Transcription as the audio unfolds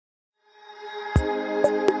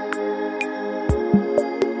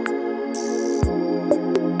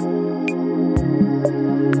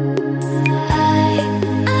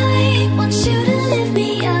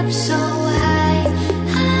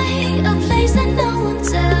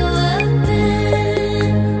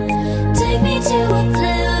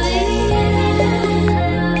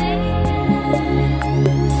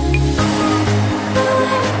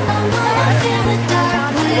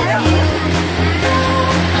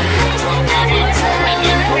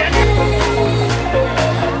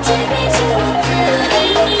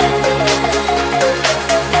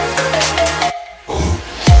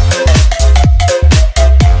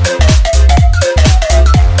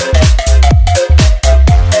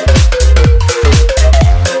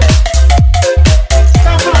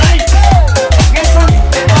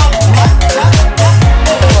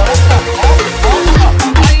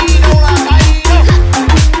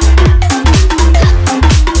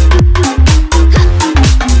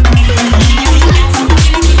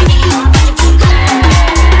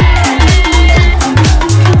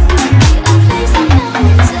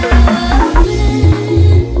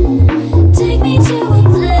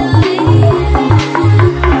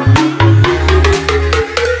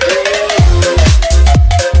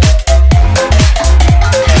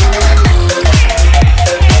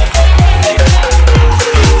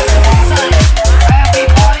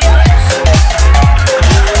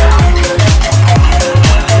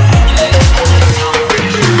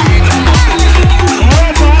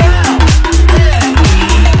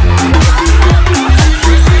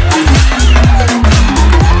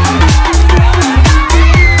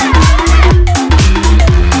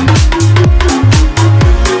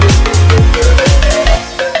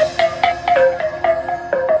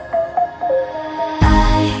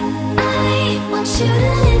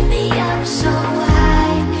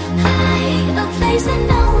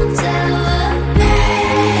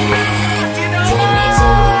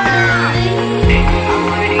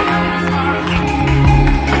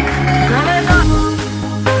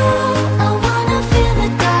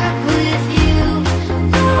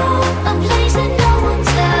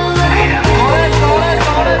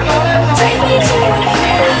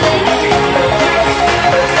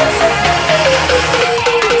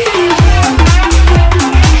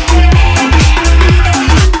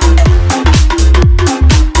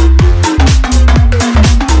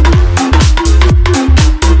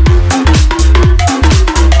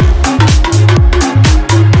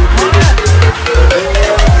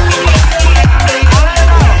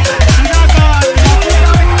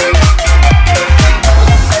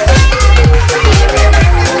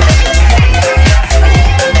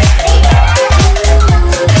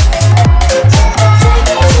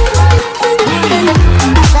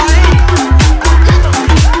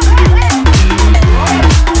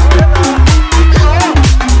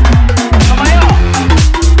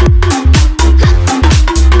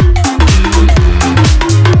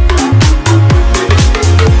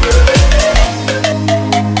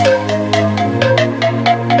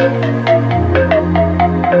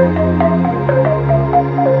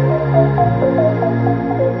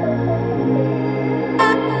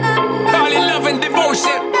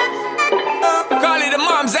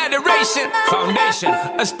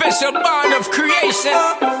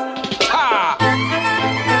Ha!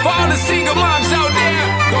 For all the single moms out there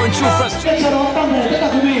going through frustration. Sau đó toàn thể tất cả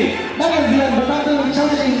quý vị đã nhận diện và tham dự trong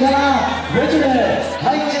chương trình Gala với chủ đề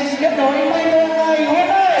hành trình kết nối MAYFAIR ngày hôm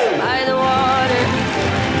nay. By the water,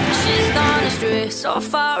 she's gone astray, so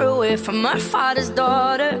far away from her father's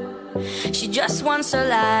daughter. She just wants a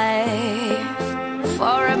life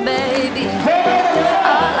for a baby.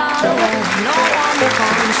 All on her own, no one will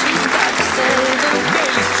come. She's got to save him.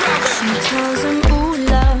 She tells him, ooh,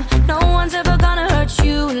 love, no one's ever gonna hurt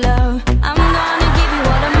you, love. I'm gonna give you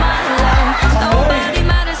all of my love. Nobody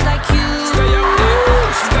matters like you.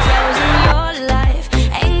 She tells him your life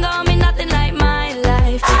ain't gonna be nothing like my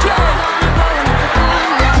life. You're gonna grow and have a good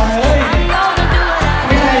life. I'm gonna do what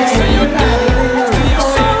I do.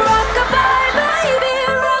 So rock-a-bye, baby,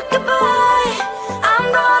 rock-a-bye. I'm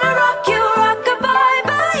gonna rock you, rock-a-bye,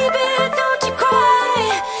 baby, don't you cry.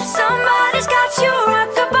 Somebody's got you,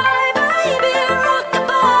 rock-a-bye, baby,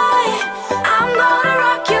 rock-a-bye. I'm gonna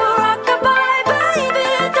rock you, rock-a-bye, baby,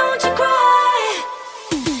 don't you cry.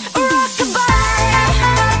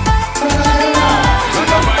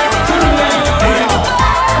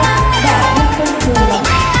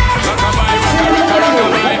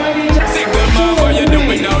 Single mom, what you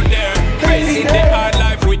doing out there? Facing the hard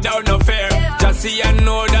life without no fear. Just see and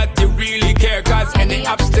know that you really care. Cause any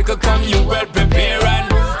obstacle come, you well prepare. And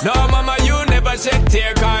no mama, you never shed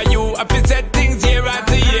tear. Cause you have to set things year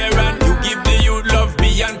after year. And you give the youth love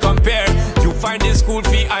beyond compare. You find the school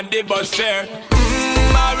fee and the bus fare.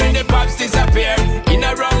 Already pops disappear. In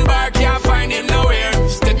a wrong bar, can't find him nowhere.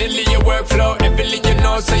 Steadily your workflow, everything you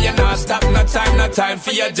know. So you not stop, no time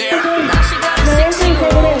for your dear. Now she got a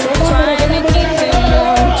 6-year-old, trying to keep him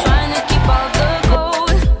warm, trying to keep all the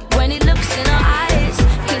gold. When he looks in her eyes,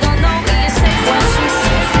 he don't know he is safe when she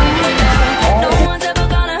says, no one's ever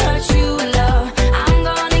gonna hurt you, love. I'm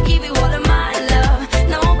gonna give you all of my love.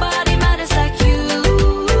 Nobody matters like you.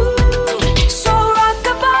 So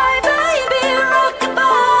rock-a-bye, baby,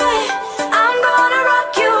 rock-a-bye. I'm gonna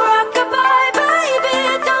rock you, rock-a-bye, baby,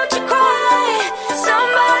 don't you cry.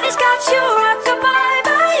 Somebody's got you, rock-a-bye,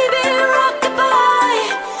 baby, rock-a-bye.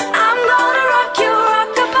 I'm gonna rock you,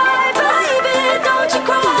 rock-a-bye, baby, don't you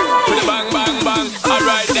cry. With a bang, bang, bang.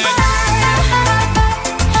 Alright then.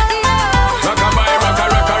 Rock-a-bye,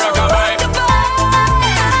 rock-a-bye.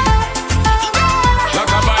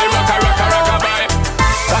 Rock-a-bye, rock-a-bye.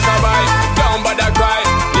 Rock-a-bye, don't bother cry.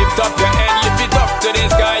 Lift up your head, lift it up to the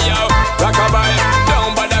sky, yo. Rock-a-bye,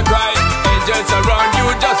 don't bother cry. Angels around you,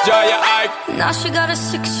 just dry your eye. Now she got a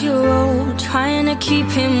 6-year-old, trying to keep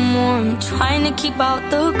him warm, trying to keep out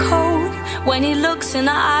the cold. When he looks in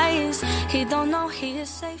her eyes, he don't know he is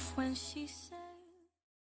safe when she says